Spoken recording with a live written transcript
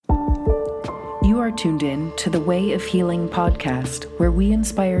are tuned in to the Way of Healing podcast, where we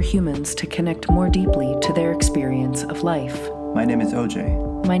inspire humans to connect more deeply to their experience of life. My name is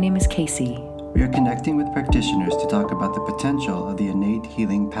OJ. My name is Casey. We are connecting with practitioners to talk about the potential of the innate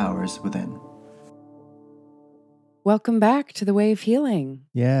healing powers within. Welcome back to the Way of Healing.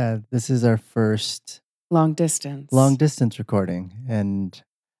 Yeah, this is our first long distance recording, and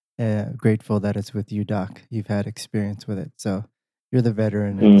grateful that it's with you, Doc. You've had experience with it, so you're the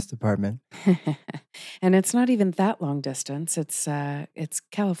veteran in this department. And it's not even that long distance. It's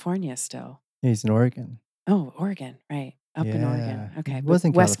California still. He's in Oregon. Oh, Oregon, right. Up in Oregon. Okay. It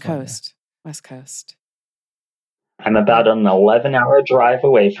wasn't West California. Coast. West Coast. I'm about an 11-hour drive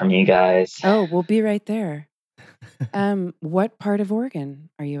away from you guys. Oh, we'll be right there. What part of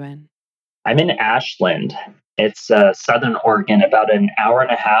Oregon are you in? I'm in Ashland. It's southern Oregon, about an hour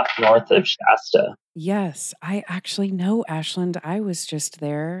and a half north of Shasta. Yes, I actually know Ashland. I was just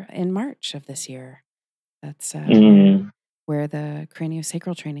there in March of this year. That's where the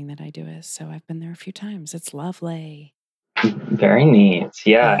craniosacral training that I do is. So I've been there a few times. It's lovely. Very neat.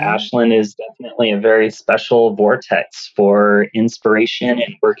 Yeah, Ashland is definitely a very special vortex for inspiration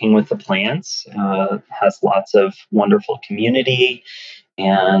and working with the plants. Has lots of wonderful community,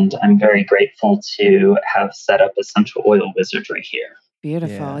 and I'm very grateful to have set up essential oil wizardry here.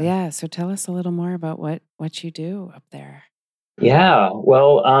 Beautiful. Yeah. So tell us a little more about what you do up there. Yeah,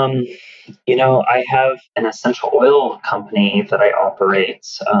 well, I have an essential oil company that I operate.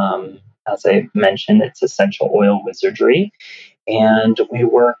 As I mentioned, it's Essential Oil Wizardry. And we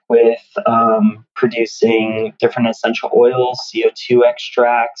work with producing different essential oils, CO2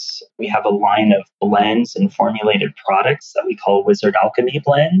 extracts. We have a line of blends and formulated products that we call Wizard Alchemy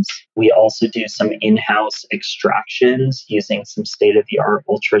blends. We also do some in-house extractions using some state-of-the-art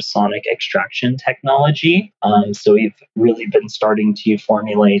ultrasonic extraction technology. So we've really been starting to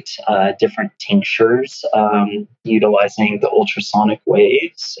formulate different tinctures utilizing the ultrasonic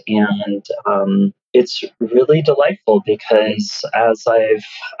waves. And it's really delightful because as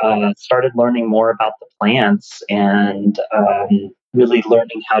I've started learning more about the plants and really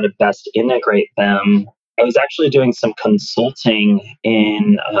learning how to best integrate them, I was actually doing some consulting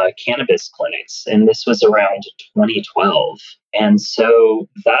in cannabis clinics, and this was around 2012. And so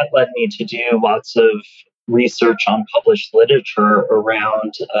that led me to do lots of research on published literature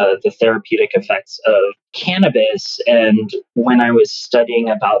around the therapeutic effects of cannabis. And when I was studying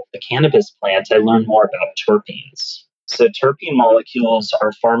about the cannabis plant, I learned more about terpenes. So terpene molecules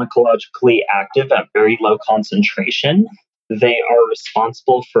are pharmacologically active at very low concentration. They are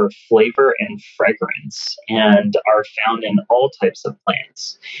responsible for flavor and fragrance and are found in all types of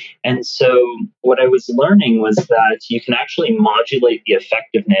plants. And so what I was learning was that you can actually modulate the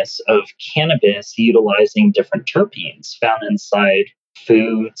effectiveness of cannabis utilizing different terpenes found inside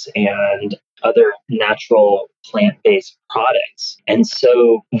foods and other natural plant-based products. And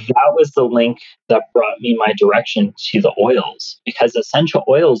so that was the link that brought me my direction to the oils, because essential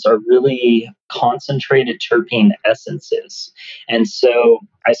oils are really concentrated terpene essences. And so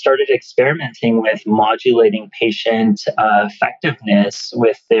I started experimenting with modulating patient effectiveness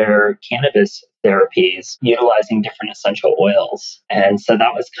with their cannabis therapies, utilizing different essential oils. And so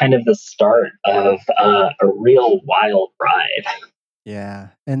that was kind of the start of a real wild ride. Yeah.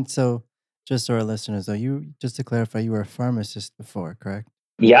 And so just so our listeners, though, just to clarify, you were a pharmacist before, correct?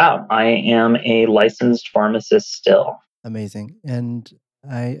 Yeah, I am a licensed pharmacist still. Amazing. And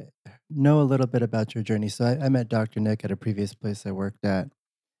I know a little bit about your journey. So I met Dr. Nick at a previous place I worked at,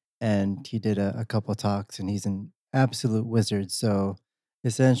 and he did a couple talks, and he's an absolute wizard. So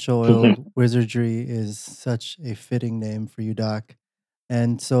Essential Oil Wizardry is such a fitting name for you, Doc.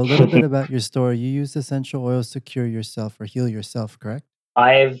 And so a little bit about your story. You used essential oils to cure yourself or heal yourself, correct?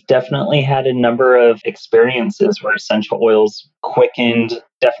 I've definitely had a number of experiences where essential oils quickened,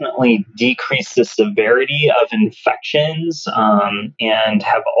 definitely decreased the severity of infections, and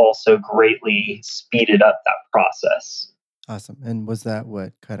have also greatly speeded up that process. Awesome. And was that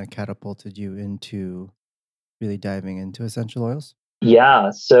what kind of catapulted you into really diving into essential oils? Yeah.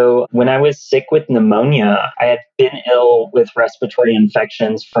 So when I was sick with pneumonia, I had been ill with respiratory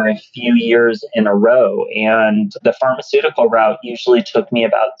infections for a few years in a row. And the pharmaceutical route usually took me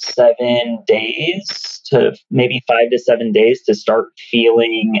about 7 days to maybe 5 to 7 days to start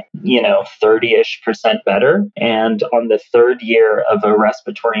feeling, 30-ish% better. And on the third year of a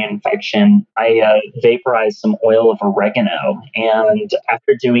respiratory infection, I vaporized some oil of oregano. And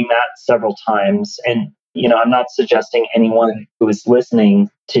after doing that several times, and I'm not suggesting anyone who is listening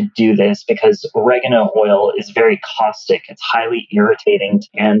to do this because oregano oil is very caustic. It's highly irritating.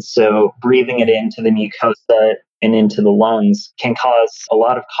 And so breathing it into the mucosa and into the lungs can cause a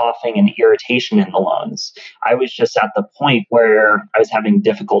lot of coughing and irritation in the lungs. I was just at the point where I was having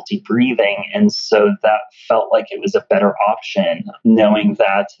difficulty breathing. And so that felt like it was a better option, knowing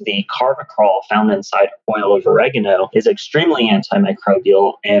that the carvacrol found inside oil of oregano is extremely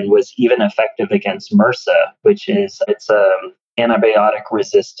antimicrobial and was even effective against MRSA, which is it's a antibiotic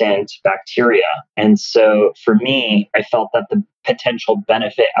resistant bacteria. And so for me, I felt that the potential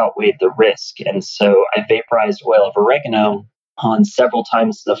benefit outweighed the risk. And so I vaporized oil of oregano on several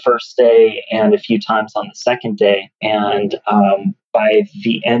times the first day and a few times on the second day. And by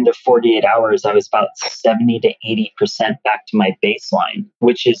the end of 48 hours, I was about 70 to 80% back to my baseline,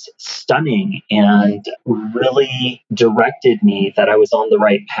 which is stunning and really directed me that I was on the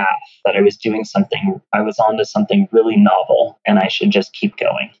right path, that I was doing something, I was onto something really novel, and I should just keep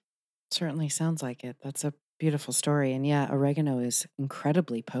going. Certainly sounds like it. That's a beautiful story. And yeah, oregano is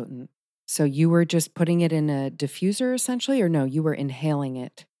incredibly potent. So you were just putting it in a diffuser essentially, or no, you were inhaling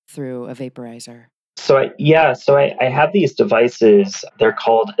it through a vaporizer? So I have these devices. They're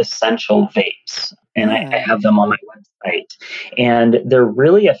called essential vapes, and I have them on my website. And they're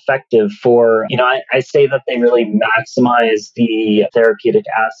really effective for, I say that they really maximize the therapeutic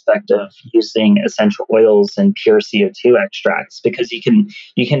aspect of using essential oils and pure CO2 extracts, because you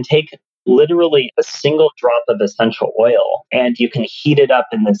can take literally a single drop of essential oil and you can heat it up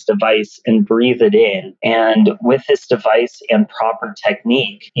in this device and breathe it in. And with this device and proper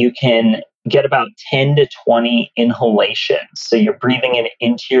technique, you can get about 10 to 20 inhalations. So you're breathing it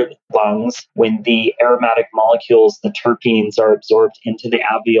into your lungs. When the aromatic molecules, the terpenes, are absorbed into the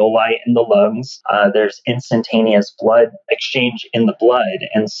alveoli in the lungs, there's instantaneous blood exchange in the blood.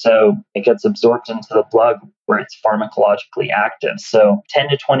 And so it gets absorbed into the blood where it's pharmacologically active. So 10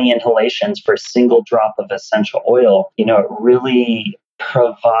 to 20 inhalations for a single drop of essential oil, it really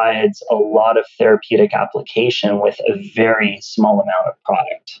provides a lot of therapeutic application with a very small amount of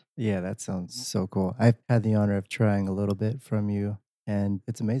product. Yeah, that sounds so cool. I've had the honor of trying a little bit from you, and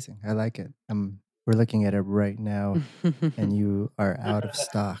it's amazing. I like it. We're looking at it right now, and you are out of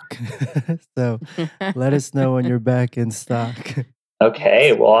stock. So let us know when you're back in stock.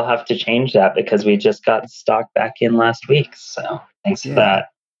 Okay, well, I'll have to change that because we just got stock back in last week. So thanks for that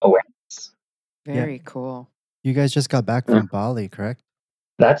awareness. Very cool. You guys just got back from Bali, correct?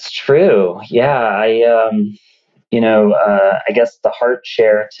 That's true. Yeah, I guess the heart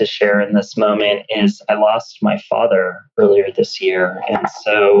share to share in this moment is I lost my father earlier this year. And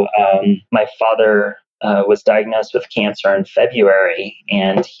so my father was diagnosed with cancer in February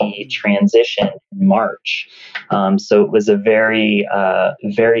and he transitioned in March. So it was a very,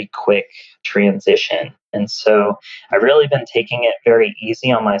 very quick transition. And so I've really been taking it very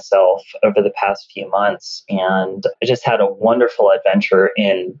easy on myself over the past few months. And I just had a wonderful adventure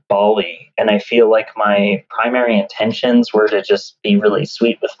in Bali. And I feel like my primary intentions were to just be really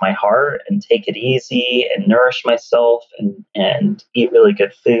sweet with my heart and take it easy and nourish myself and eat really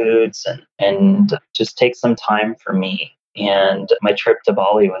good foods and just take some time for me. And my trip to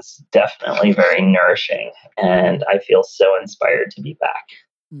Bali was definitely very nourishing. And I feel so inspired to be back.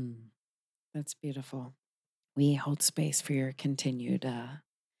 That's beautiful. We hold space for your continued,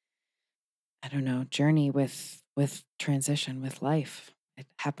 journey with transition, with life. It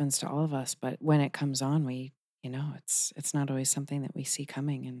happens to all of us, but when it comes on, it's not always something that we see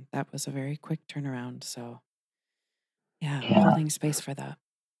coming, and that was a very quick turnaround. So, holding space for that.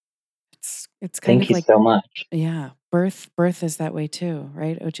 It's kind Thank of you like so much. Yeah, birth is that way too,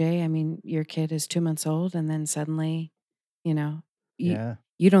 right, OJ? I mean, your kid is 2 months old, and then suddenly, you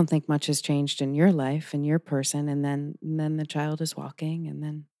you don't think much has changed in your life and your person, and then the child is walking, and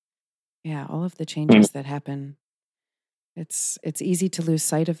then all of the changes that happen. It's easy to lose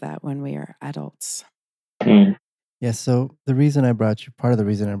sight of that when we are adults. Yeah, so part of the reason I brought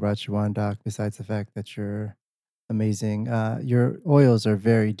you on, Doc, besides the fact that you're amazing, your oils are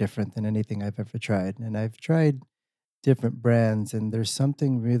very different than anything I've ever tried. And I've tried different brands, and there's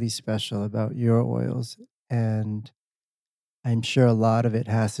something really special about your oils. And I'm sure a lot of it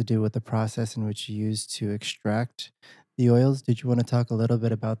has to do with the process in which you use to extract the oils. Did you want to talk a little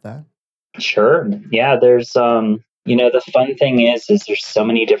bit about that? Sure. Yeah, there's the fun thing is there's so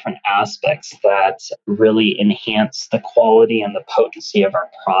many different aspects that really enhance the quality and the potency of our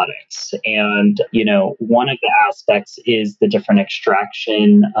products. And, one of the aspects is the different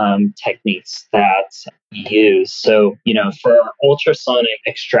extraction techniques that we use. So, for ultrasonic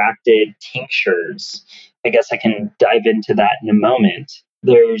extracted tinctures, I guess I can dive into that in a moment.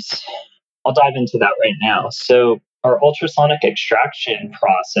 I'll dive into that right now. So our ultrasonic extraction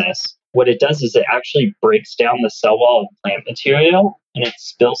process, what it does is it actually breaks down the cell wall of plant material and it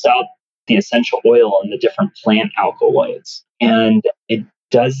spills out the essential oil and the different plant alkaloids. And it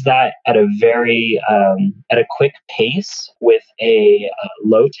does that at a very at a quick pace with a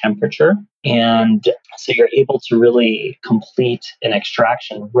low temperature, and so you're able to really complete an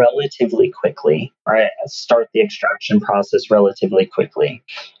extraction relatively quickly, right? Start the extraction process relatively quickly.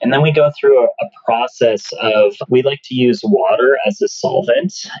 And then we go through a process of, we like to use water as a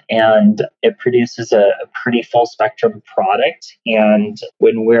solvent, and it produces a pretty full spectrum product. And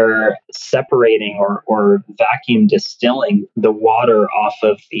when we're separating or vacuum distilling the water off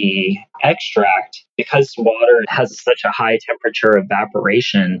of the extract, because water has such a high temperature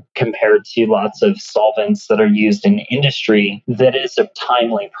evaporation compared to lots of solvents that are used in industry, that is a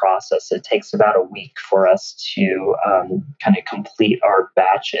timely process. It takes about a week for us to kind of complete our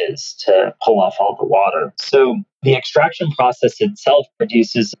batches to pull off all the water. So the extraction process itself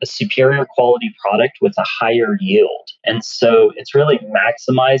produces a superior quality product with a higher yield. And so it's really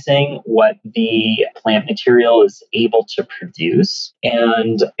maximizing what the plant material is able to produce.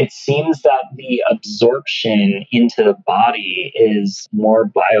 And it seems that the absorption into the body is more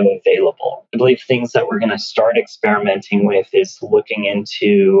bioavailable. I believe things that we're going to start experimenting with is looking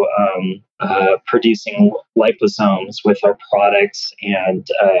into producing liposomes with our products and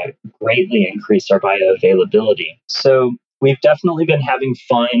greatly increase our bioavailability. So we've definitely been having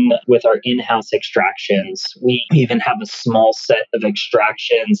fun with our in-house extractions. We even have a small set of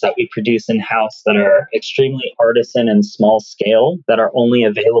extractions that we produce in-house that are extremely artisan and small scale, that are only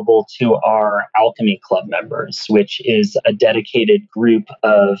available to our Alchemy Club members, which is a dedicated group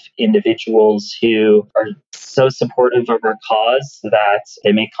of individuals who are so supportive of our cause that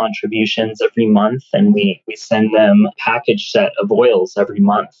they make contributions every month, and we send them a package set of oils every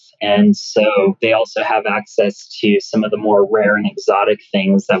month. And so they also have access to some of the more rare and exotic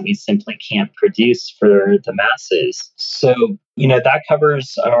things that we simply can't produce for the masses. So, that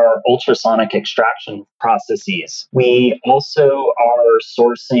covers our ultrasonic extraction processes. We also are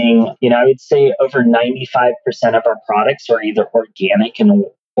sourcing, I would say over 95% of our products are either organic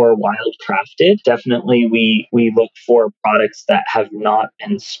or wild crafted. Definitely we look for products that have not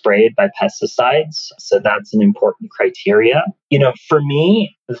been sprayed by pesticides. So that's an important criteria. For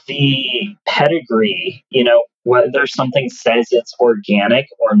me, the pedigree, whether something says it's organic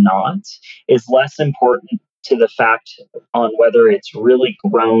or not, is less important to the fact on whether it's really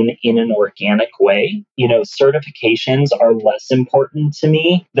grown in an organic way. Certifications are less important to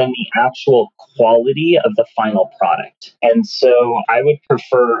me than the actual quality of the final product. And so I would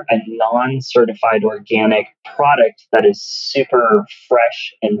prefer a non-certified organic product that is super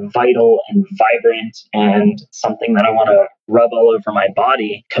fresh and vital and vibrant and something that I want to rub all over my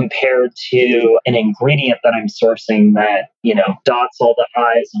body, compared to an ingredient that I'm sourcing that, dots all the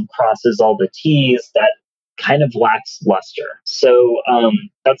I's and crosses all the T's, that kind of lacks luster. So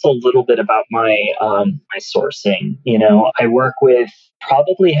that's a little bit about my my sourcing. I work with,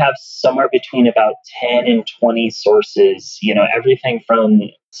 probably have somewhere between about 10 and 20 sources, everything from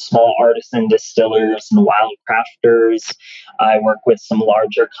small artisan distillers and wild crafters. I work with some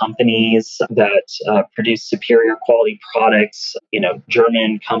larger companies that produce superior quality products,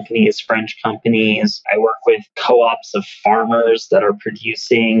 German companies, French companies. I work with co-ops of farmers that are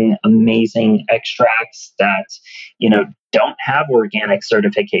producing amazing extracts that, don't have organic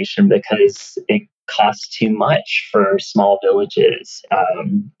certification because it costs too much for small villages.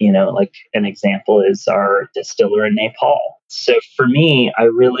 Like an example is our distiller in Nepal. So for me, I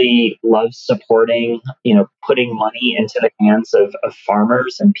really love supporting, putting money into the hands of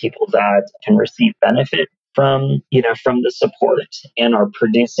farmers and people that can receive benefit from the support and are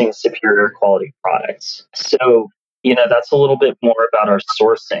producing superior quality products. So that's a little bit more about our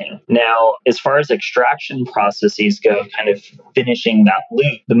sourcing. Now, as far as extraction processes go, kind of finishing that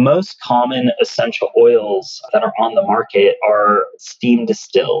loop, the most common essential oils that are on the market are steam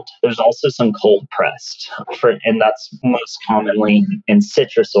distilled. There's also some cold pressed, and that's most commonly in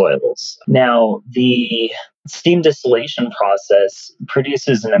citrus oils. Now, the steam distillation process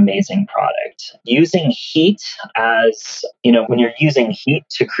produces an amazing product. Using heat as, when you're using heat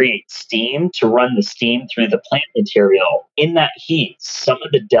to create steam, to run the steam through the plant material, in that heat, some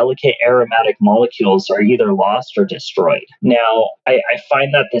of the delicate aromatic molecules are either lost or destroyed. Now, I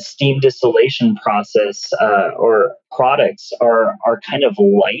find that the steam distillation process or products are kind of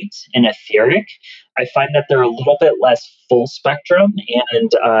light and etheric. I find that they're a little bit less full spectrum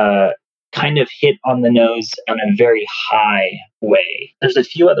and kind of hit on the nose in a very high way. There's a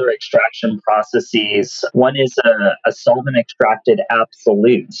few other extraction processes. One is a solvent extracted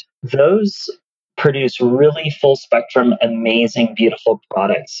absolute. Those produce really full spectrum, amazing, beautiful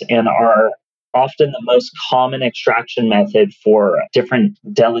products and are often the most common extraction method for different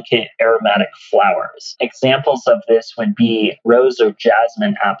delicate aromatic flowers. Examples of this would be rose or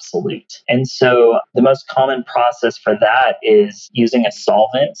jasmine absolute. And so the most common process for that is using a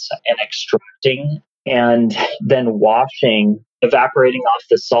solvent and extracting and then washing, evaporating off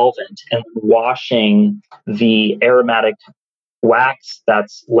the solvent and washing the aromatic wax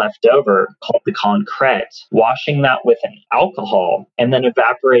that's left over called the concrete, washing that with an alcohol and then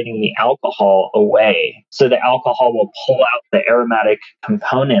evaporating the alcohol away. So the alcohol will pull out the aromatic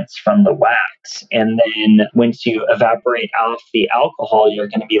components from the wax. And then once you evaporate off the alcohol, you're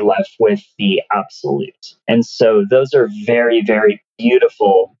going to be left with the absolute. And so those are very, very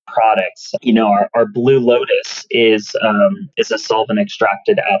beautiful products. Our Blue Lotus is a solvent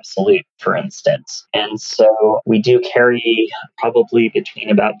extracted absolute, for instance. And so we do carry probably between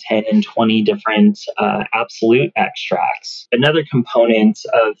about 10 and 20 different absolute extracts. Another component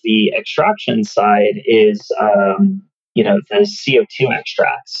of the extraction side is the CO2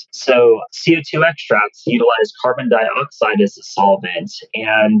 extracts. So CO2 extracts utilize carbon dioxide as a solvent.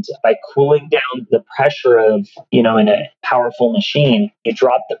 And by cooling down the pressure of, in a powerful machine, you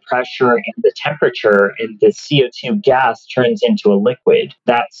drop the pressure and the temperature, and the CO2 gas turns into a liquid.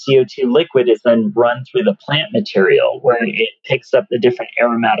 That CO2 liquid is then run through the plant material where it picks up the different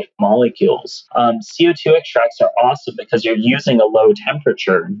aromatic molecules. CO2 extracts are awesome because you're using a low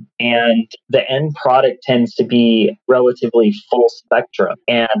temperature, and the end product tends to be relatively full spectrum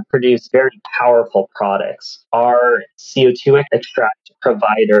and produce very powerful products. Our CO2 extract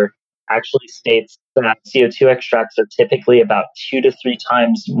provider actually states that CO2 extracts are typically about 2 to 3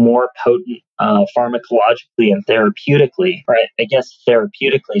 times more potent pharmacologically and therapeutically, right? I guess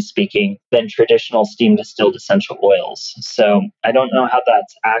therapeutically speaking, than traditional steam distilled essential oils. So I don't know how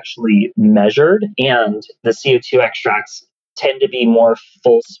that's actually measured. And the CO2 extracts tend to be more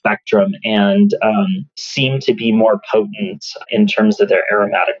full spectrum and seem to be more potent in terms of their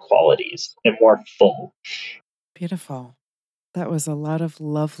aromatic qualities and more full. Beautiful. That was a lot of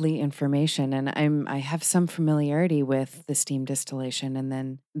lovely information, and I have some familiarity with the steam distillation, and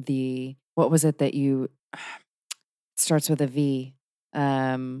then what was it that you starts with a V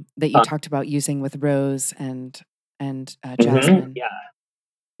that you talked about using with rose and jasmine. Yeah.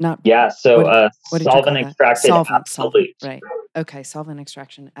 Not Yeah. So what did you call solvent that? extracted absolute. Right. Okay. Solvent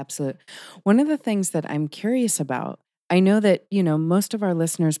extraction absolute. One of the things that I'm curious about, I know that, most of our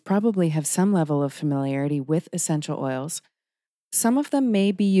listeners probably have some level of familiarity with essential oils. Some of them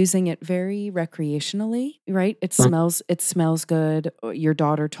may be using it very recreationally, right? It smells good. Your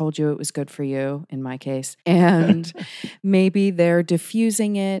daughter told you it was good for you, in my case. And maybe they're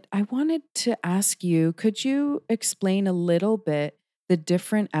diffusing it. I wanted to ask you, could you explain a little bit the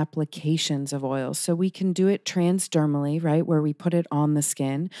different applications of oils? So we can do it transdermally, right? Where we put it on the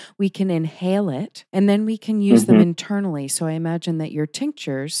skin. We can inhale it, and then we can use them internally. So I imagine that your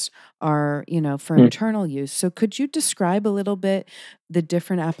tinctures are, for internal use. So could you describe a little bit the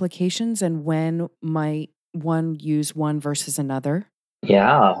different applications and when might one use one versus another?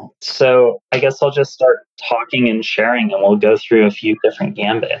 Yeah. So I guess I'll just start talking and sharing, and we'll go through a few different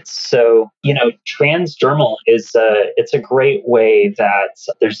gambits. So, transdermal it's a great way that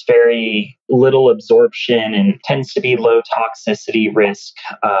there's very little absorption and tends to be low toxicity risk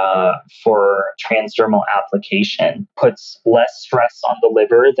for transdermal application. Puts less stress on the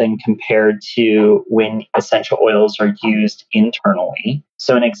liver than compared to when essential oils are used internally.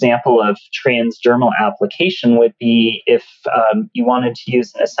 So an example of transdermal application would be if you wanted to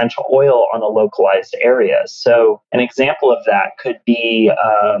use an essential oil on a localized area. So an example of that could be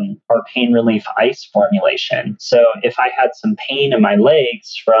our pain relief ice formulation. So if I had some pain in my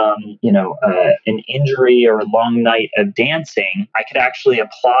legs from, an injury or a long night of dancing, I could actually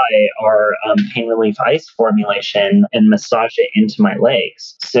apply our pain relief ice formulation and massage it into my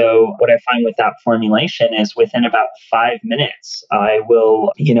legs. So what I find with that formulation is within about 5 minutes,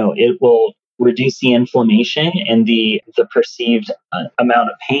 it will reduce the inflammation and the perceived amount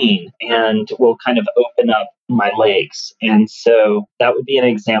of pain, and will kind of open up my legs. And so that would be an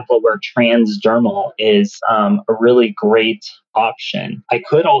example where transdermal is a really great option. I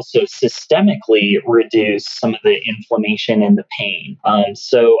could also systemically reduce some of the inflammation and the pain.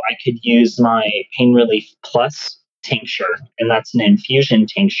 So I could use my Pain Relief Plus tincture, and that's an infusion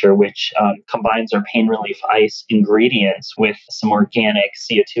tincture which combines our pain relief ice ingredients with some organic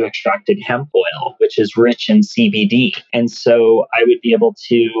CO2 extracted hemp oil, which is rich in CBD. And so I would be able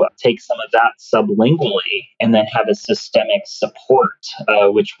to take some of that sublingually and then have a systemic support,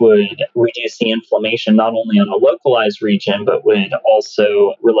 which would reduce the inflammation not only on a localized region, but would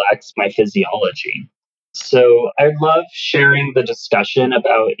also relax my physiology. So I love sharing the discussion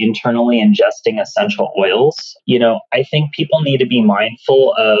about internally ingesting essential oils. I think people need to be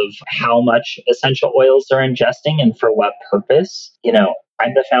mindful of how much essential oils they're ingesting and for what purpose.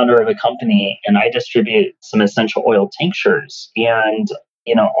 I'm the founder of a company and I distribute some essential oil tinctures. And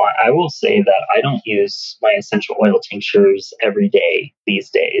I will say that I don't use my essential oil tinctures every day these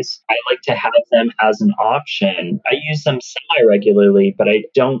days. I like to have them as an option. I use them semi regularly, but I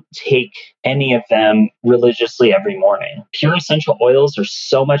don't take any of them religiously every morning. Pure essential oils are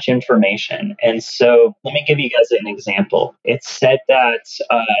so much information. And so let me give you guys an example. It's said that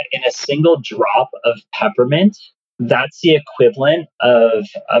in a single drop of peppermint, that's the equivalent of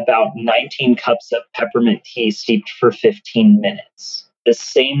about 19 cups of peppermint tea steeped for 15 minutes. The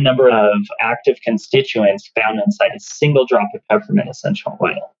same number of active constituents found inside a single drop of peppermint essential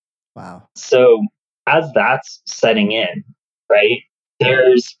oil. Wow. So, as that's setting in, right,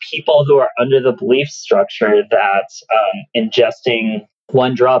 there's people who are under the belief structure that ingesting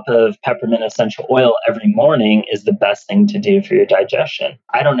one drop of peppermint essential oil every morning is the best thing to do for your digestion.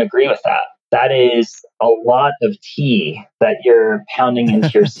 I don't agree with that. That is a lot of tea that you're pounding into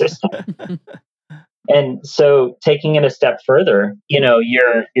your system. And so taking it a step further,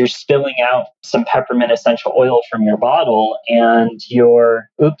 you're spilling out some peppermint essential oil from your bottle and you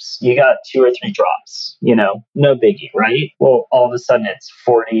got 2 or 3 drops, no biggie, right? Well, all of a sudden it's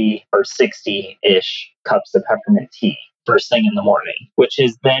 40 or 60-ish cups of peppermint tea first thing in the morning, which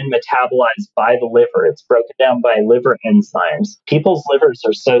is then metabolized by the liver. It's broken down by liver enzymes. People's livers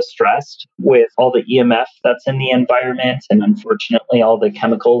are so stressed with all the EMF that's in the environment and unfortunately all the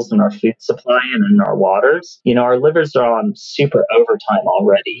chemicals in our food supply and in our waters. Our livers are on super overtime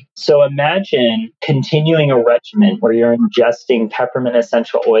already. So imagine continuing a regimen where you're ingesting peppermint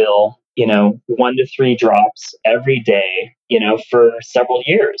essential oil 1 to 3 drops every day, for several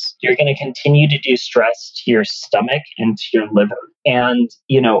years. You're going to continue to do stress to your stomach and to your liver. And,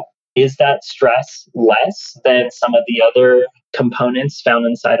 is that stress less than some of the other components found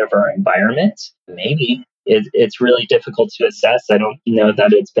inside of our environment? Maybe. It's really difficult to assess. I don't know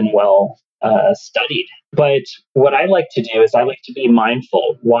that it's been well studied. But what I like to do is I like to be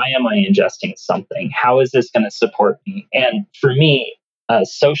mindful. Why am I ingesting something? How is this going to support me? And for me,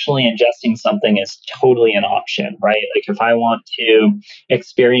 socially ingesting something is totally an option, right? Like if I want to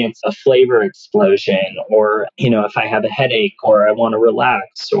experience a flavor explosion or, if I have a headache or I want to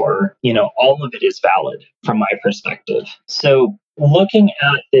relax or, all of it is valid from my perspective. So looking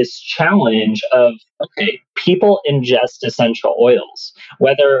at this challenge of, okay, people ingest essential oils,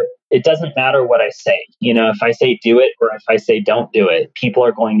 whether it doesn't matter what I say, if I say do it or if I say don't do it, people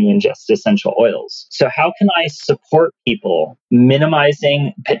are going to ingest essential oils. So how can I support people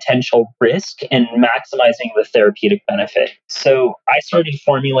minimizing potential risk and maximizing the therapeutic benefit? So I started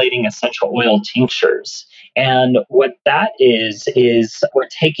formulating essential oil tinctures. And what that is we're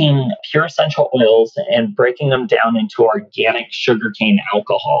taking pure essential oils and breaking them down into organic sugarcane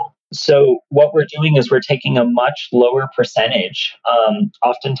alcohol. So what we're doing is we're taking a much lower percentage,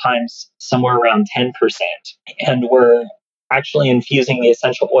 oftentimes somewhere around 10%, and we're actually infusing the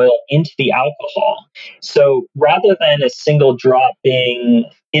essential oil into the alcohol. So rather than a single drop being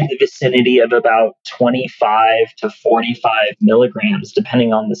in the vicinity of about 25 to 45 milligrams,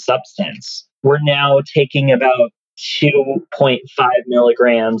 depending on the substance, we're now taking about 2.5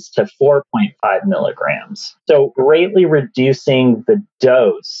 milligrams to 4.5 milligrams. So greatly reducing the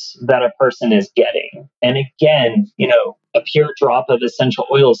dose that a person is getting. And again, a pure drop of essential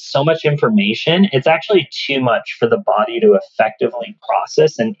oil is so much information. It's actually too much for the body to effectively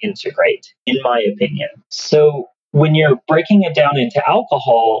process and integrate, in my opinion. So when you're breaking it down into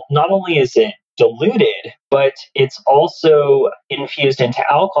alcohol, not only is it diluted, but it's also infused into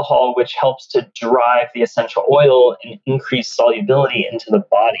alcohol, which helps to drive the essential oil and increase solubility into the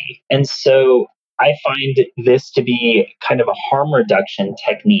body. And so I find this to be kind of a harm reduction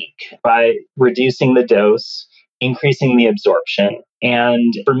technique by reducing the dose, increasing the absorption.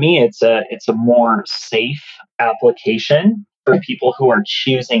 And for me, it's a more safe application for people who are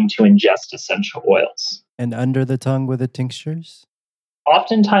choosing to ingest essential oils. And under the tongue with the tinctures?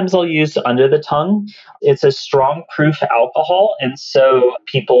 Oftentimes I'll use under the tongue. It's a strong proof alcohol, and so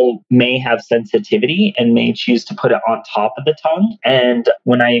people may have sensitivity and may choose to put it on top of the tongue. And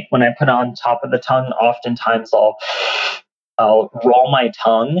when I put it on top of the tongue, oftentimes I'll roll my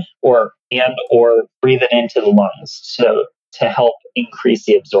tongue or breathe it into the lungs to help increase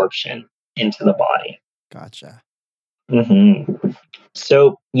the absorption into the body. Gotcha. Mm-hmm.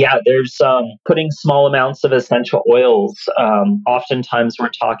 So yeah, there's putting small amounts of essential oils. Oftentimes we're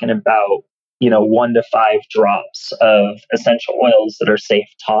talking about 1 to 5 drops of essential oils that are safe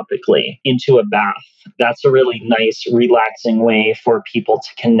topically into a bath. That's a really nice, relaxing way for people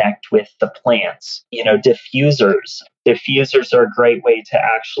to connect with the plants. Diffusers. Diffusers are a great way to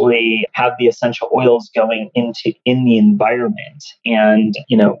actually have the essential oils going in the environment. And,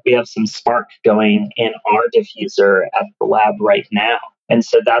 we have some spark going in our diffuser at the lab right now. And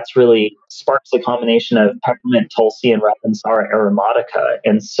so that's really sparks a combination of peppermint, tulsi, and Rapunzara aromatica.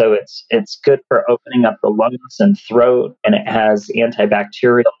 And so it's good for opening up the lungs and throat, and it has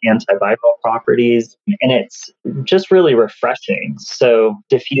antibacterial, antiviral properties, and it's just really refreshing. So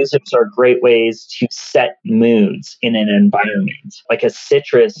diffusers are great ways to set moods in an environment. Like a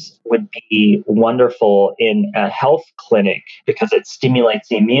citrus would be wonderful in a health clinic because it stimulates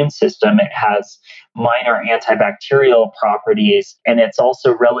the immune system. It has minor antibacterial properties, and it's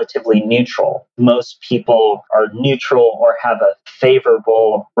also relatively neutral. Most people are neutral or have a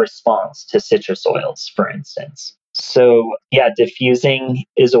favorable response to citrus oils, for instance. So, diffusing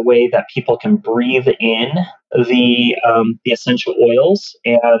is a way that people can breathe in the essential oils,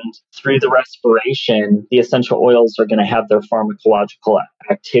 and through the respiration, the essential oils are going to have their pharmacological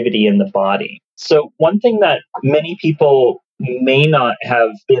activity in the body. So, one thing that many people may not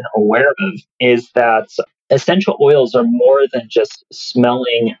have been aware of is that essential oils are more than just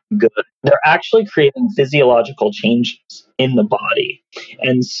smelling good. They're actually creating physiological changes in the body.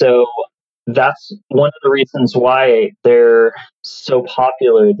 And so that's one of the reasons why they're so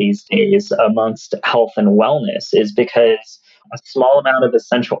popular these days amongst health and wellness, is because a small amount of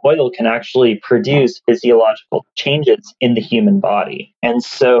essential oil can actually produce physiological changes in the human body. And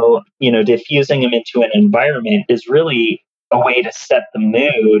so, diffusing them into an environment is really a way to set the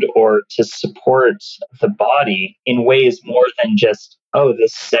mood or to support the body in ways more than just, oh,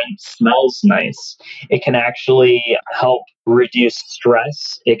 this scent smells nice. It can actually help reduce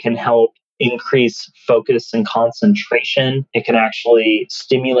stress. It can help increase focus and concentration. It can actually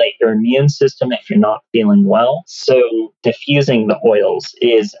stimulate your immune system if you're not feeling well. So diffusing the oils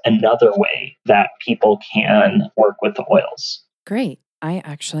is another way that people can work with the oils. Great. I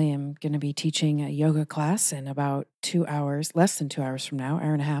actually am going to be teaching a yoga class in about 2 hours, less than 2 hours from now,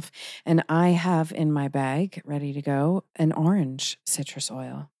 hour and a half. And I have in my bag, ready to go, an orange citrus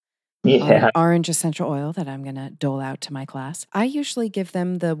oil. Yeah. Orange essential oil that I'm going to dole out to my class. I usually give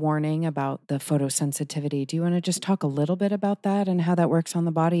them the warning about the photosensitivity. Do you want to just talk a little bit about that and how that works on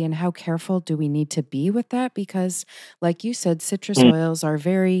the body, and how careful do we need to be with that? Because like you said, citrus oils are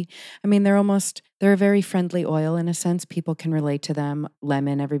they're a very friendly oil in a sense. People can relate to them.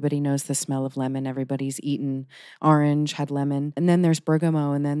 Lemon, everybody knows the smell of lemon. Everybody's eaten orange, had lemon. And then there's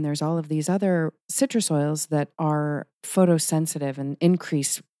bergamot, and then there's all of these other citrus oils that are photosensitive and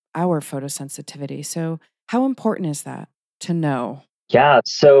increase our photosensitivity. So how important is that to know? Yeah,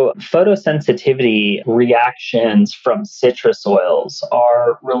 so photosensitivity reactions from citrus oils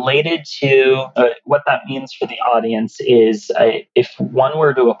are related to what that means for the audience is if one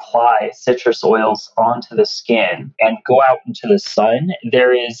were to apply citrus oils onto the skin and go out into the sun,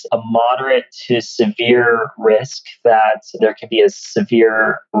 there is a moderate to severe risk that there could be a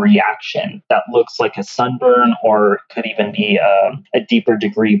severe reaction that looks like a sunburn or could even be a deeper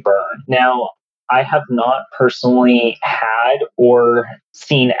degree burn. Now, I have not personally had or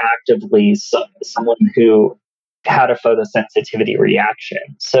seen actively someone who had a photosensitivity reaction.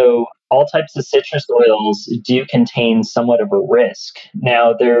 So all types of citrus oils do contain somewhat of a risk.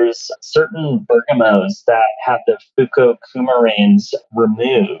 Now, there's certain bergamots that have the fucocoumarins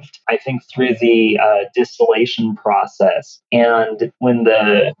removed, I think through the distillation process. And when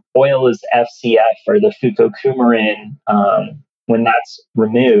the oil is FCF, or the fucocoumarin, when that's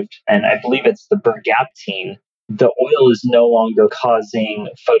removed, and I believe it's the bergaptine, the oil is no longer causing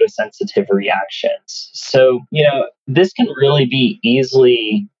photosensitive reactions. So, this can really be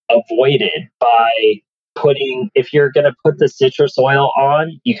easily avoided by if you're going to put the citrus oil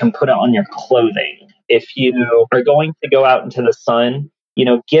on, you can put it on your clothing. If you are going to go out into the sun,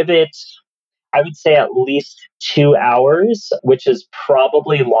 give it, I would say, at least 2 hours, which is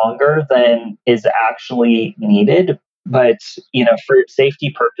probably longer than is actually needed. But, for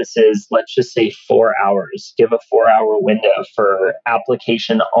safety purposes, let's just say 4 hours. Give a 4-hour window for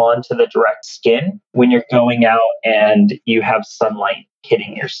application onto the direct skin when you're going out and you have sunlight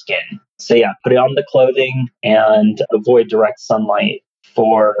hitting your skin. So put it on the clothing and avoid direct sunlight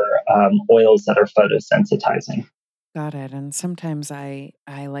for oils that are photosensitizing. Got it. And sometimes I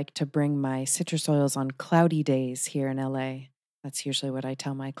like to bring my citrus oils on cloudy days here in LA. That's usually what I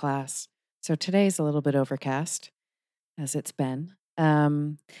tell my class. So today's a little bit overcast, as it's been.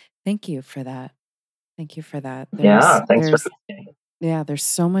 Thank you for that. Thank you for that. Thanks for listening. Yeah, there's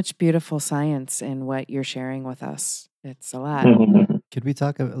so much beautiful science in what you're sharing with us. It's a lot. Could we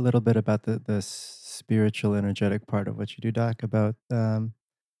talk a little bit about the spiritual, energetic part of what you do, Doc? About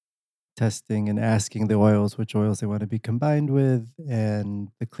testing and asking the oils which oils they want to be combined with, and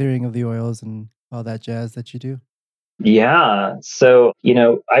the clearing of the oils and all that jazz that you do? Yeah. So,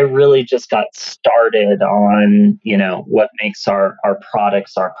 I really just got started on, what makes our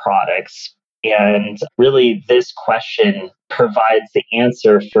products our products. And really, this question provides the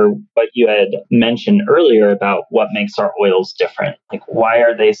answer for what you had mentioned earlier about what makes our oils different. Like, why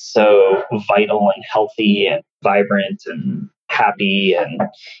are they so vital and healthy and vibrant and happy? And,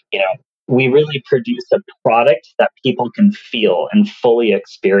 you know, we really produce a product that people can feel and fully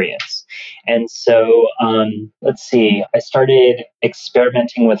experience. And so, let's see, I started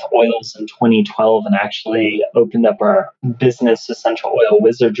experimenting with oils in 2012 and actually opened up our business, Essential Oil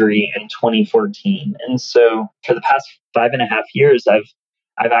Wizardry, in 2014. And so, for the past 5.5 years,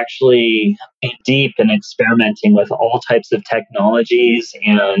 I've actually been deep in experimenting with all types of technologies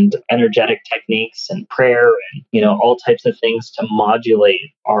and energetic techniques and prayer and, all types of things to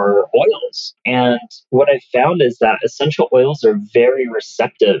modulate our oils. And what I found is that essential oils are very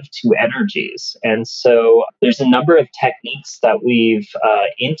receptive to energies. And so there's a number of techniques that we've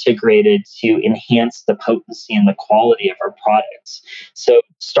integrated to enhance the potency and the quality of our products. So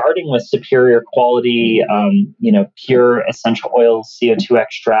starting with superior quality, pure essential oils, CO2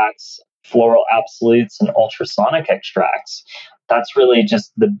 extracts, floral absolutes, and ultrasonic extracts. That's really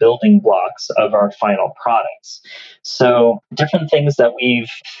just the building blocks of our final products. So, different things that we've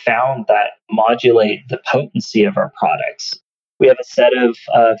found that modulate the potency of our products. We have a set of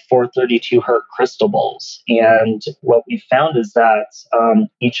 432 hertz crystal bowls. And what we found is that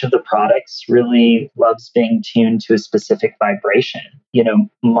each of the products really loves being tuned to a specific vibration.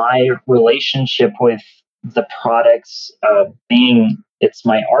 My relationship with the products being it's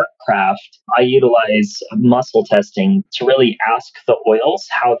my art craft, I utilize muscle testing to really ask the oils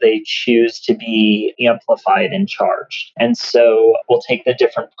how they choose to be amplified and charged. And so we'll take the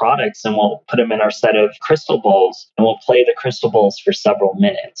different products and we'll put them in our set of crystal bowls and we'll play the crystal bowls for several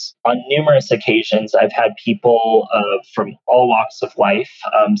minutes. On numerous occasions, I've had people from all walks of life,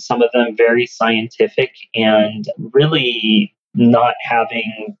 some of them very scientific and really not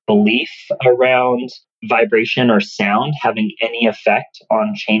having belief around vibration or sound having any effect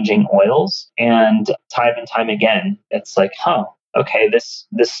on changing oils. And time again, it's like, okay, this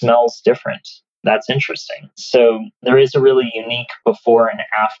smells different. That's interesting. So there is a really unique before and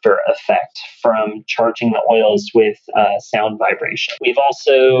after effect from charging the oils with sound vibration. We've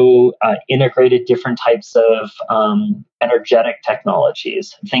also integrated different types of energetic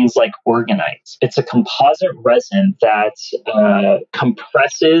technologies, things like orgonite. It's a composite resin that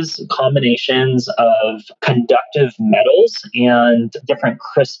compresses combinations of conductive metals and different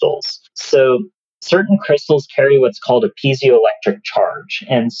crystals. So certain crystals carry what's called a piezoelectric charge.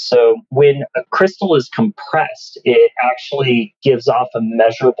 And so when a crystal is compressed, it actually gives off a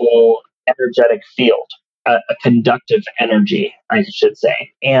measurable energetic field, a conductive energy, I should say.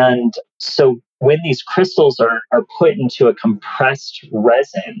 And so when these crystals are put into a compressed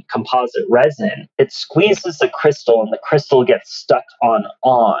resin, composite resin, it squeezes the crystal and the crystal gets stuck on,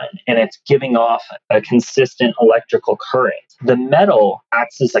 and it's giving off a consistent electrical current. The metal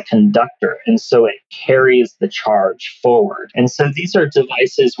acts as a conductor, and so it carries the charge forward. And so these are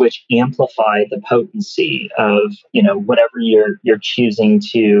devices which amplify the potency of, whatever you're choosing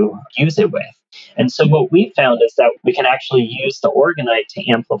to use it with. And so what we found is that we can actually use the orgonite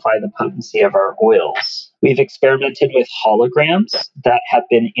to amplify the potency of our oils. We've experimented with holograms that have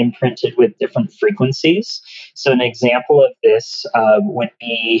been imprinted with different frequencies. So an example of this would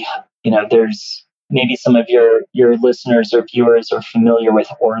be, there's maybe some of your listeners or viewers are familiar with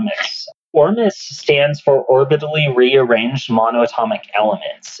ORMUS. ORMUS stands for orbitally rearranged monoatomic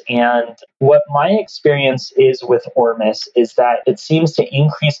elements. And what my experience is with ORMUS is that it seems to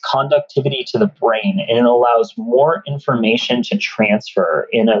increase conductivity to the brain and it allows more information to transfer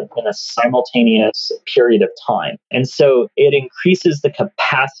in a simultaneous period of time. And so it increases the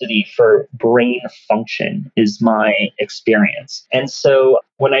capacity for brain function is my experience. And so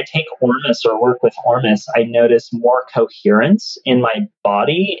when I take ORMUS or work with ORMUS, I notice more coherence in my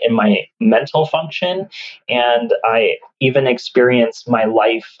body, in my mental function, and I even experience my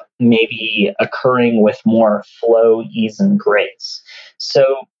life maybe occurring with more flow, ease, and grace. So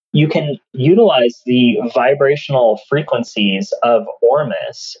you can utilize the vibrational frequencies of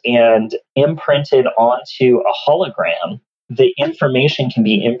ORMUS and imprint it onto a hologram the information can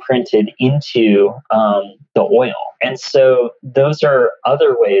be imprinted into the oil. And so those are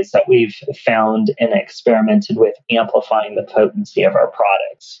other ways that we've found and experimented with amplifying the potency of our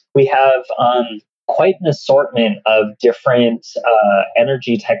products. We have quite an assortment of different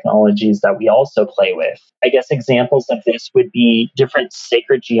energy technologies that we also play with. I guess examples of this would be different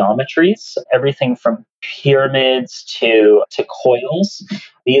sacred geometries, everything from pyramids to coils.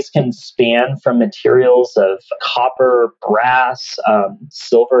 These can span from materials of copper, brass,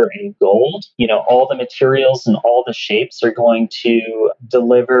 silver, and gold. All the materials and all the shapes are going to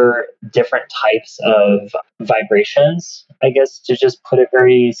deliver different types of vibrations, I guess, to just put it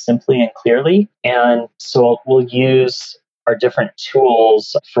very simply and clearly. And so we'll use our different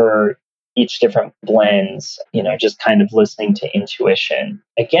tools for each different blends, just kind of listening to intuition.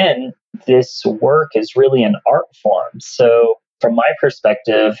 Again, this work is really an art form. So from my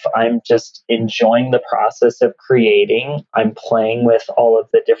perspective, I'm just enjoying the process of creating. I'm playing with all of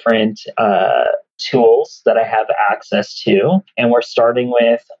the different tools that I have access to. And we're starting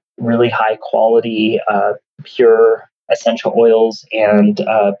with really high quality, pure essential oils and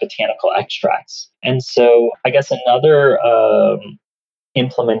botanical extracts. And so I guess another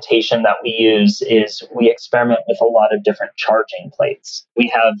implementation that we use is we experiment with a lot of different charging plates.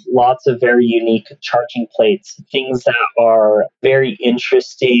 We have lots of very unique charging plates, things that are very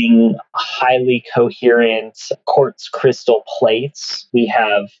interesting, highly coherent quartz crystal plates. We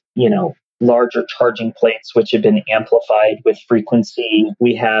have, larger charging plates which have been amplified with frequency.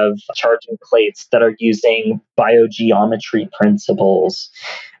 We have charging plates that are using biogeometry principles.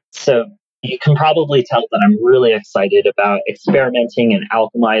 So you can probably tell that I'm really excited about experimenting and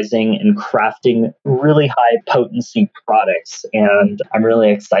alchemizing and crafting really high potency products. And I'm really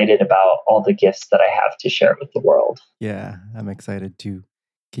excited about all the gifts that I have to share with the world. Yeah, I'm excited too.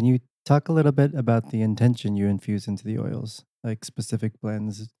 Can you talk a little bit about the intention you infuse into the oils, like specific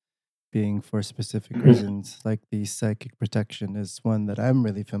blends being for specific reasons, like the psychic protection is one that I'm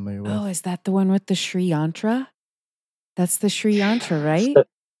really familiar with. Oh, is that the one with the Sri Yantra? That's the Sri Yantra, right?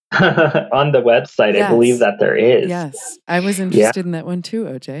 On the website, Yes. I believe that there is. Yes. I was interested in that one too,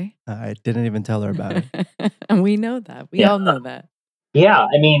 OJ. I didn't even tell her about it. And we know that. We all know that. Yeah,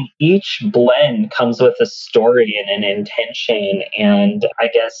 I mean, each blend comes with a story and an intention, and I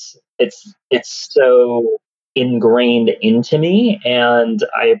guess it's so ingrained into me, and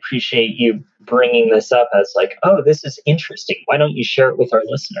I appreciate you bringing this up as like, oh, this is interesting. Why don't you share it with our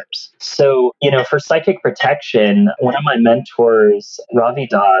listeners? So, for psychic protection, one of my mentors, Ravi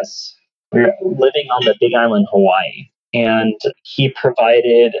Das, we're living on the Big Island, Hawaii. And he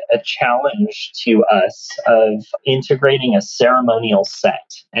provided a challenge to us of integrating a ceremonial set.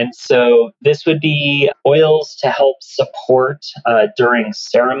 And so this would be oils to help support during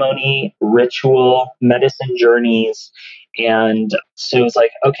ceremony, ritual, medicine journeys. And so it was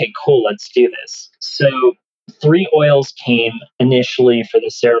like, okay, cool, let's do this. So 3 oils came initially for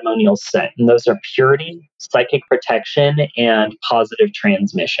the ceremonial set, and those are purity, psychic protection, and positive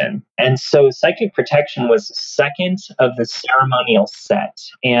transmission. And so psychic protection was the second of the ceremonial set.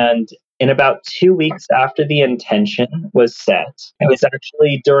 And in about 2 weeks after the intention was set, it was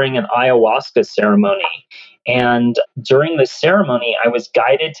actually during an ayahuasca ceremony. And during the ceremony, I was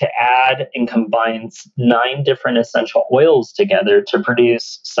guided to add and combine 9 different essential oils together to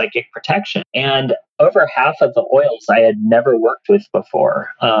produce psychic protection. And over half of the oils I had never worked with before.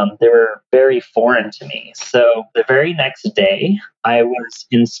 They were very foreign to me. So the very next day, I was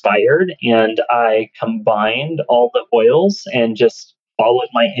inspired and I combined all the oils and just followed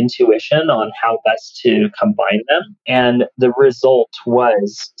my intuition on how best to combine them. And the result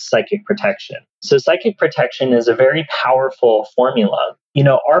was psychic protection. So psychic protection is a very powerful formula.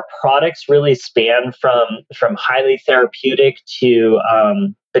 Our products really span from highly therapeutic to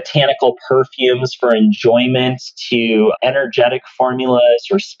botanical perfumes for enjoyment to energetic formulas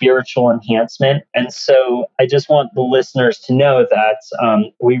or spiritual enhancement. And so I just want the listeners to know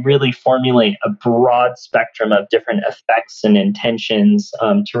that we really formulate a broad spectrum of different effects and intentions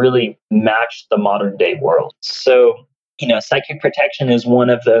to really match the modern day world. So, psychic protection is one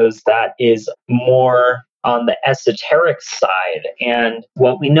of those that is more on the esoteric side. And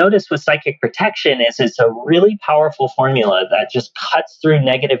what we notice with psychic protection is it's a really powerful formula that just cuts through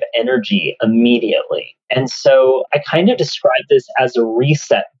negative energy immediately. And so I kind of describe this as a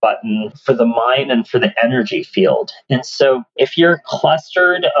reset button for the mind and for the energy field. And so if you're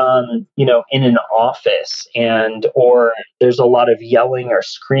clustered, in an office or there's a lot of yelling or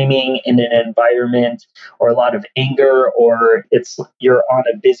screaming in an environment, or a lot of anger, or you're on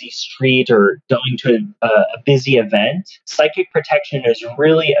a busy street or going to a busy event, psychic protection is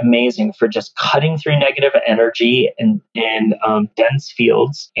really amazing for just cutting through negative energy and dense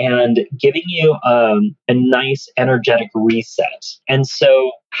fields and giving you a nice energetic reset. And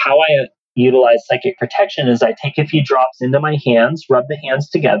so how I utilize psychic protection is I take a few drops into my hands, rub the hands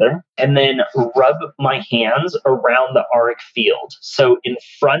together, and then rub my hands around the auric field. So in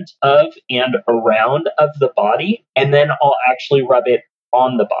front of and around of the body, and then I'll actually rub it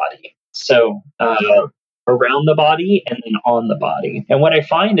on the body. So around the body and then on the body. And what I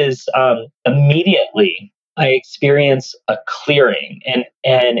find is immediately I experience a clearing, and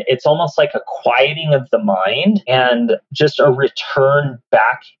it's almost like a quieting of the mind and just a return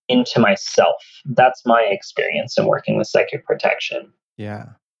back into myself. That's my experience in working with psychic protection. Yeah.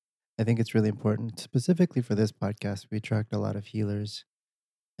 I think it's really important. Specifically for this podcast, we attract a lot of healers,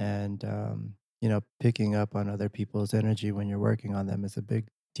 and picking up on other people's energy when you're working on them is a big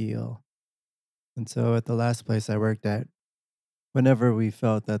deal. And so at the last place I worked at, whenever we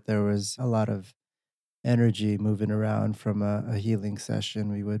felt that there was a lot of energy moving around from a healing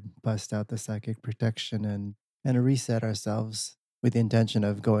session, we would bust out the psychic protection and reset ourselves with the intention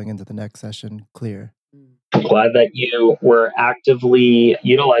of going into the next session clear. I'm glad that you were actively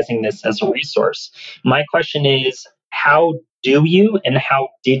utilizing this as a resource. My question is, how do you and how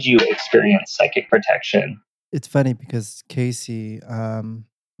did you experience psychic protection? It's funny because Casey,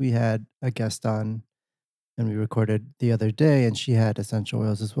 we had a guest on and we recorded the other day, and she had essential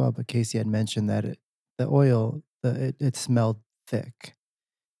oils as well. But Casey had mentioned that it smelled thick.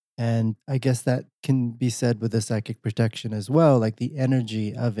 And I guess that can be said with the psychic protection as well. Like the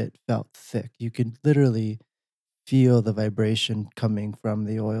energy of it felt thick. You could literally feel the vibration coming from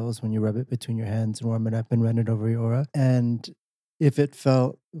the oils when you rub it between your hands and warm it up and run it over your aura. And if it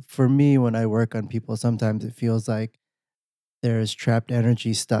felt, for me, when I work on people, sometimes it feels like there's trapped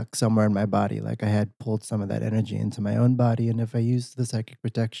energy stuck somewhere in my body. Like I had pulled some of that energy into my own body. And if I used the psychic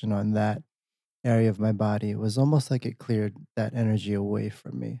protection on that area of my body, it was almost like it cleared that energy away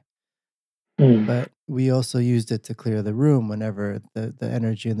from me. But we also used it to clear the room whenever the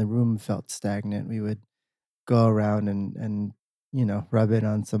energy in the room felt stagnant. We would go around and rub it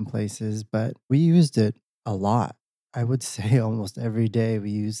on some places, but we used it a lot. I would say almost every day we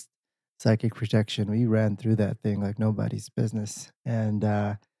used psychic protection. We ran through that thing like nobody's business. And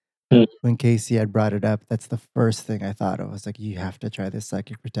when Casey had brought it up, that's the first thing I thought of. I was like, you have to try this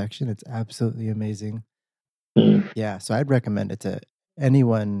psychic protection. It's absolutely amazing. Yeah, so I'd recommend it to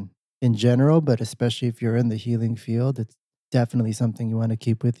anyone in general, but especially if you're in the healing field, it's definitely something you want to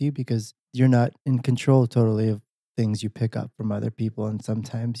keep with you because you're not in control totally of things you pick up from other people. And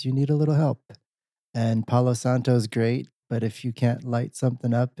sometimes you need a little help. And Palo Santo is great, but if you can't light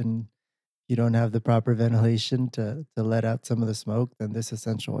something up and you don't have the proper ventilation to let out some of the smoke, then this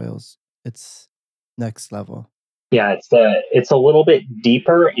essential oils, it's next level. Yeah, it's a little bit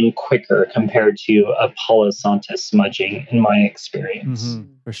deeper and quicker compared to a Palo Santo smudging, in my experience.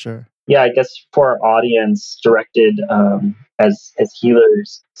 For sure. Yeah, I guess for our audience, directed as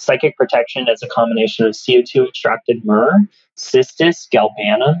healers, psychic protection is a combination of CO2 extracted myrrh, cistus,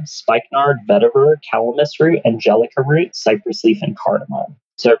 galbanum, spikenard, vetiver, calamus root, angelica root, cypress leaf, and cardamom.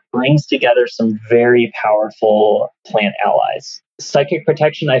 So it brings together some very powerful plant allies. Psychic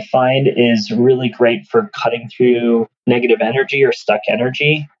protection, I find, is really great for cutting through negative energy or stuck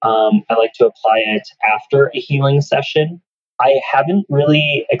energy. I like to apply it after a healing session. I haven't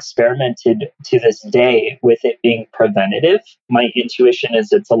really experimented to this day with it being preventative. My intuition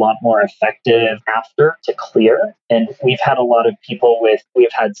is it's a lot more effective after to clear. And we've had a lot of people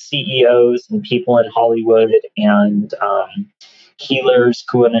we've had CEOs and people in Hollywood and healers,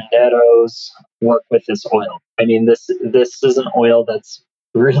 curanderos work with this oil. I mean, this is an oil that's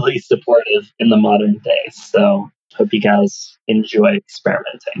really supportive in the modern day. So hope you guys enjoy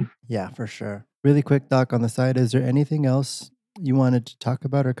experimenting. Yeah, for sure. Really quick, Doc, on the side, is there anything else you wanted to talk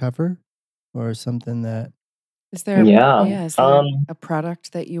about or cover, or something that? Is there a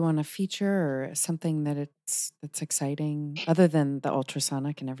product that you want to feature, or something that's exciting other than the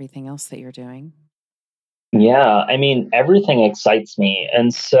ultrasonic and everything else that you're doing? Yeah, I mean, everything excites me.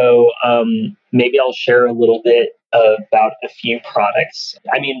 And so maybe I'll share a little bit about a few products.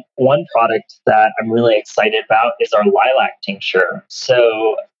 I mean, one product that I'm really excited about is our lilac tincture.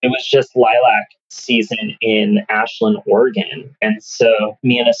 So it was just lilac season in Ashland, Oregon. And so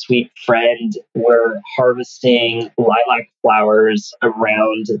me and a sweet friend were harvesting lilac flowers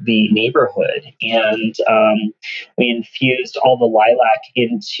around the neighborhood. And we infused all the lilac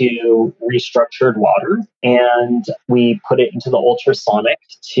into restructured water, and we put it into the ultrasonic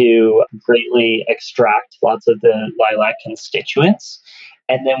to greatly extract lots of the lilac constituents.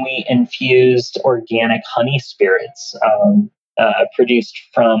 And then we infused organic honey spirits produced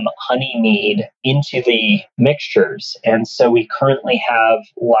from honey mead into the mixtures. And so we currently have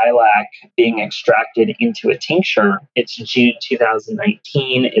lilac being extracted into a tincture. It's June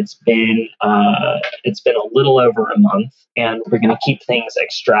 2019. It's been a little over a month, and we're going to keep things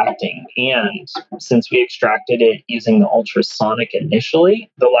extracting. And since we extracted it using the ultrasonic initially,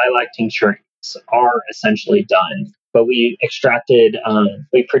 the lilac tinctures are essentially done. But we extracted,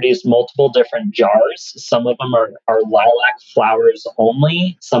 we produced multiple different jars. Some of them are lilac flowers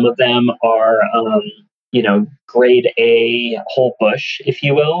only. Some of them are, grade A whole bush, if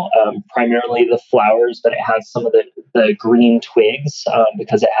you will, primarily the flowers, but it has some of the green twigs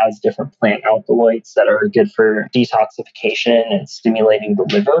because it has different plant alkaloids that are good for detoxification and stimulating the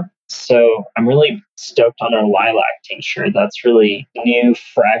liver. So I'm really stoked on our lilac tincture. That's really new,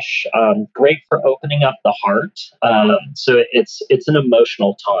 fresh, great for opening up the heart. So it's an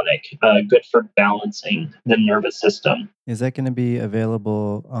emotional tonic, good for balancing the nervous system. Is that going to be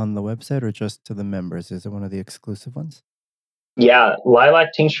available on the website or just to the members? Is it one of the exclusive ones? Yeah,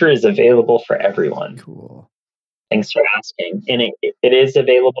 lilac tincture is available for everyone. Cool. Thanks for asking. And it is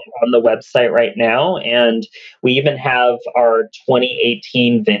available on the website right now. And we even have our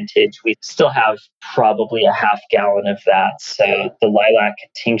 2018 vintage. We still have probably a half gallon of that. So the lilac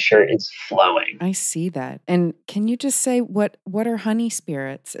tincture is flowing. I see that. And can you just say what are honey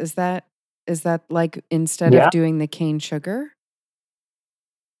spirits? Is that like instead of doing the cane sugar?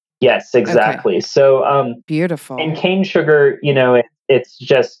 Yes, exactly. Okay. So beautiful. In cane sugar, it's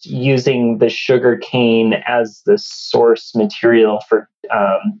just using the sugar cane as the source material for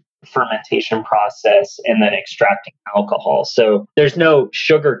fermentation process and then extracting alcohol. So there's no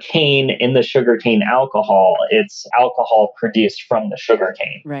sugar cane in the sugar cane alcohol. It's alcohol produced from the sugar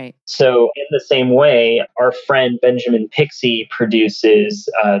cane. Right. So in the same way, our friend Benjamin Pixie produces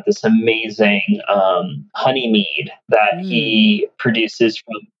this amazing honey mead that he produces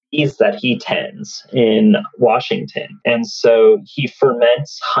from bees that he tends in Washington. And so he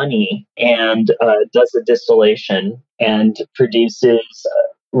ferments honey and does a distillation and produces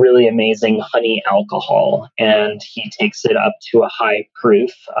really amazing honey alcohol. And he takes it up to a high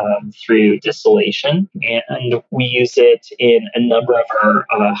proof through distillation. And we use it in a number of our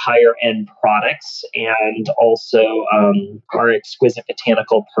higher end products and also our exquisite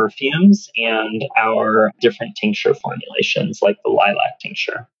botanical perfumes and our different tincture formulations like the lilac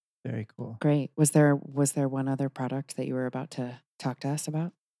tincture. Very cool. Great. Was there one other product that you were about to talk to us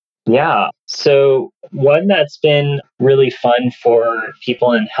about? Yeah. So one that's been really fun for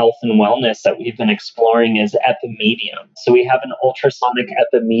people in health and wellness that we've been exploring is epimedium. So we have an ultrasonic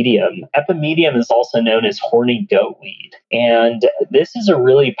epimedium. Epimedium is also known as horny goatweed. And this is a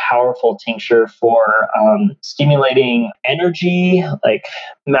really powerful tincture for stimulating energy, like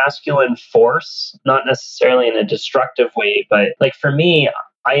masculine force, not necessarily in a destructive way, but like for me,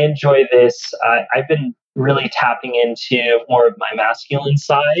 I enjoy this. I've been really tapping into more of my masculine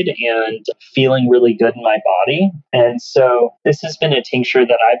side and feeling really good in my body. And so this has been a tincture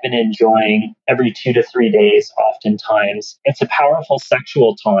that I've been enjoying every 2 to 3 days, oftentimes. It's a powerful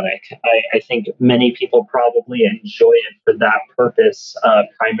sexual tonic. I think many people probably enjoy it for that purpose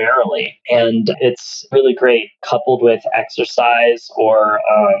primarily. And it's really great coupled with exercise or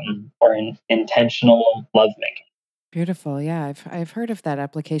intentional lovemaking. Beautiful. Yeah, I've heard of that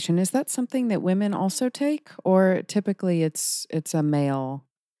application. Is that something that women also take, or typically it's a male?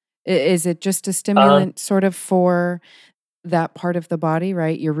 Is it just a stimulant sort of for that part of the body,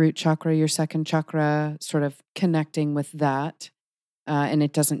 right? Your root chakra, your second chakra, sort of connecting with that, and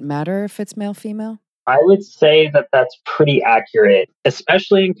it doesn't matter if it's male, female? I would say that that's pretty accurate,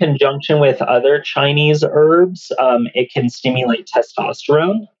 especially in conjunction with other Chinese herbs. It can stimulate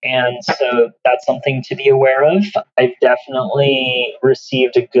testosterone. And so that's something to be aware of. I've definitely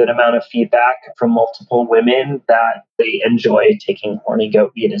received a good amount of feedback from multiple women that they enjoy taking horny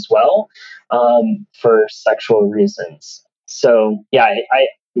goatweed as well for sexual reasons. So, yeah, I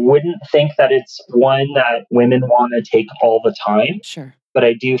wouldn't think that it's one that women want to take all the time. Sure. But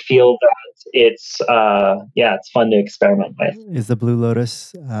I do feel that it's fun to experiment with. Is the Blue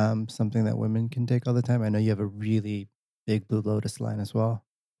Lotus something that women can take all the time? I know you have a really big Blue Lotus line as well.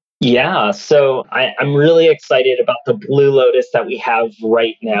 Yeah, so I'm really excited about the Blue Lotus that we have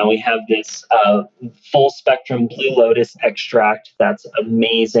right now. We have this full spectrum Blue Lotus extract that's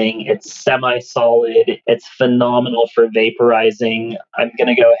amazing. It's semi solid, it's phenomenal for vaporizing. I'm going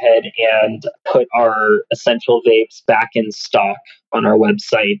to go ahead and put our essential vapes back in stock on our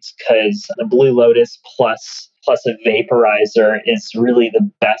website because the Blue Lotus plus a vaporizer is really the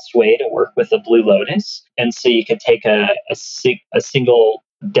best way to work with the Blue Lotus. And so you could take a single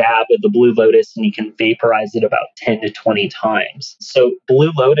dab of the Blue Lotus and you can vaporize it about 10 to 20 times. So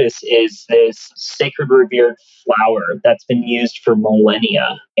Blue Lotus is this sacred revered flower that's been used for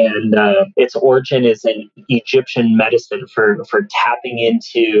millennia. And its origin is in Egyptian medicine for tapping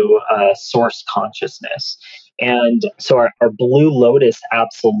into source consciousness. And so our Blue Lotus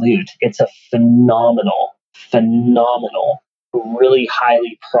Absolute, it's a phenomenal, really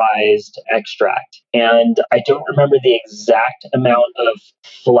highly prized extract. And I don't remember the exact amount of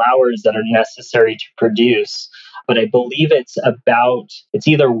flowers that are necessary to produce, but I believe it's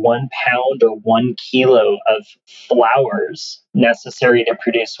either 1 pound or 1 kilo of flowers necessary to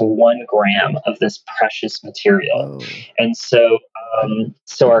produce 1 gram of this precious material. Whoa. And so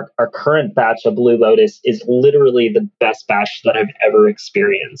our current batch of Blue Lotus is literally the best batch that I've ever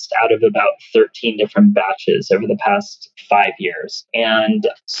experienced out of about 13 different batches over the past 5 years. And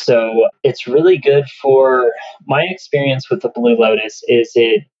so it's really good for my experience with the Blue Lotus is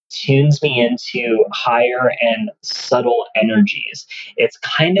it tunes me into higher and subtle energies. It's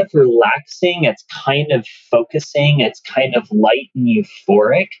kind of relaxing, it's kind of focusing, it's kind of light and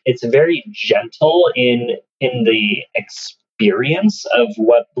euphoric. It's very gentle in the experience of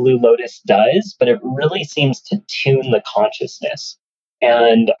what Blue Lotus does, but it really seems to tune the consciousness.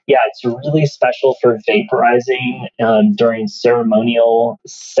 And yeah, it's really special for vaporizing during ceremonial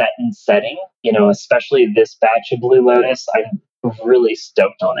set and setting. Especially this batch of Blue Lotus, I'm really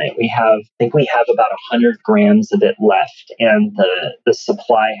stoked on it. I think we have about 100 grams of it left, and the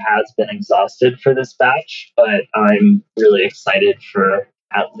supply has been exhausted for this batch. But I'm really excited for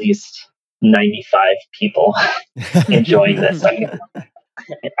at least 95 people enjoying this.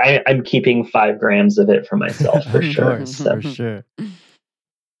 I'm keeping 5 grams of it for myself for Of sure. course, So, for sure.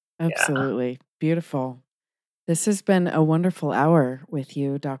 Absolutely. Beautiful. This has been a wonderful hour with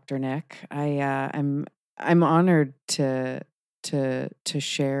you, Dr. Nick. I'm honored to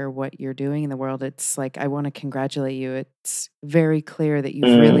share what you're doing in the world. It's like I want to congratulate you. It's very clear that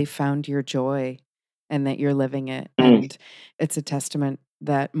you've really found your joy and that you're living it. And it's a testament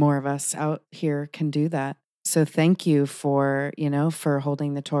that more of us out here can do that. So thank you for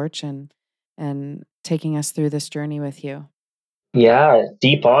holding the torch and taking us through this journey with you. Yeah,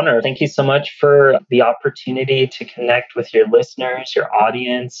 deep honor. Thank you so much for the opportunity to connect with your listeners, your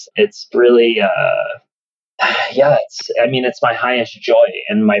audience. It's really, it's my highest joy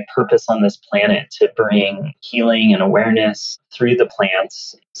and my purpose on this planet to bring healing and awareness through the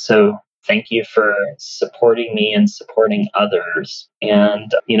plants. So thank you for supporting me and supporting others.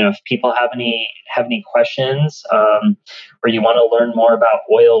 And, if people have any questions, or you want to learn more about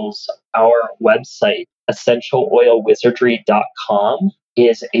oils, our website, essentialoilwizardry.com,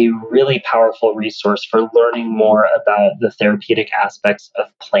 is a really powerful resource for learning more about the therapeutic aspects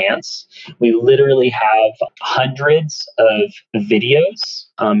of plants. We literally have hundreds of videos,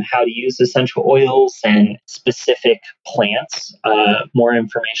 how to use essential oils and specific plants, more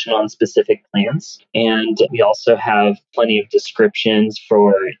information on specific plants. And we also have plenty of descriptions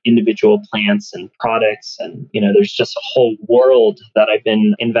for individual plants and products. And, there's just a whole world that I've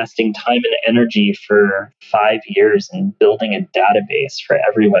been investing time and energy for 5 years and building a database for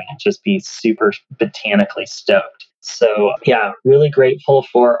everyone to just be super botanically stoked. So yeah, really grateful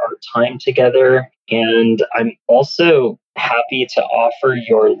for our time together. And I'm also happy to offer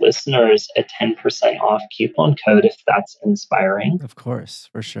your listeners a 10% off coupon code if that's inspiring. Of course,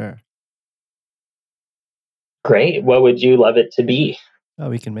 for sure. Great. What would you love it to be? Oh,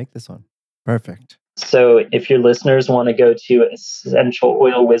 we can make this one. Perfect. So if your listeners want to go to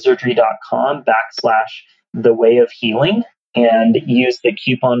essentialoilwizardry.com/thewayofhealing and use the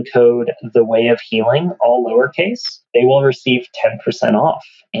coupon code The Way of Healing, all lowercase, they will receive 10% off.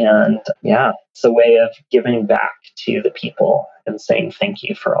 And yeah, it's a way of giving back to the people and saying thank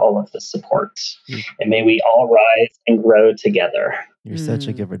you for all of the support. And may we all rise and grow together. You're such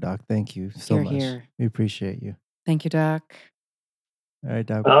a giver, Doc. Thank you so much. Here. We appreciate you. Thank you, Doc. All right,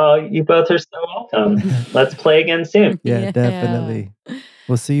 Doc. Oh, you both are so welcome. Let's play again soon. Yeah, definitely.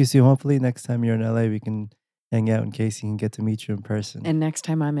 We'll see you soon. Hopefully next time you're in LA, we can hang out in case you can get to meet you in person. And next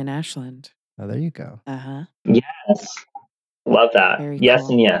time I'm in Ashland. Oh, there you go. Uh-huh. Yes. Love that. Very yes cool.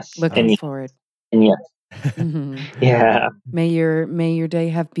 and yes. Looking forward. And yes. Yeah. May your day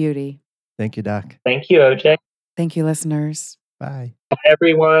have beauty. Thank you, Doc. Thank you, OJ. Thank you, listeners. Bye. Bye,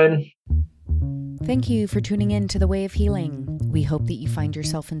 everyone. Thank you for tuning in to The Way of Healing. We hope that you find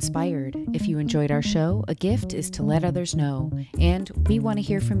yourself inspired. If you enjoyed our show, a gift is to let others know. And we want to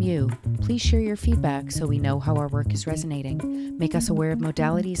hear from you. Please share your feedback so we know how our work is resonating. Make us aware of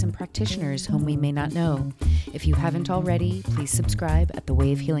modalities and practitioners whom we may not know. If you haven't already, please subscribe at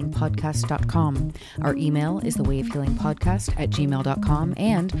thewayofhealingpodcast.com. Our email is thewayofhealingpodcast@gmail.com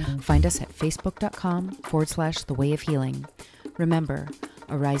and find us at facebook.com/thewayofhealing. Remember,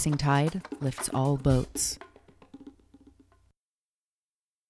 a rising tide lifts all boats.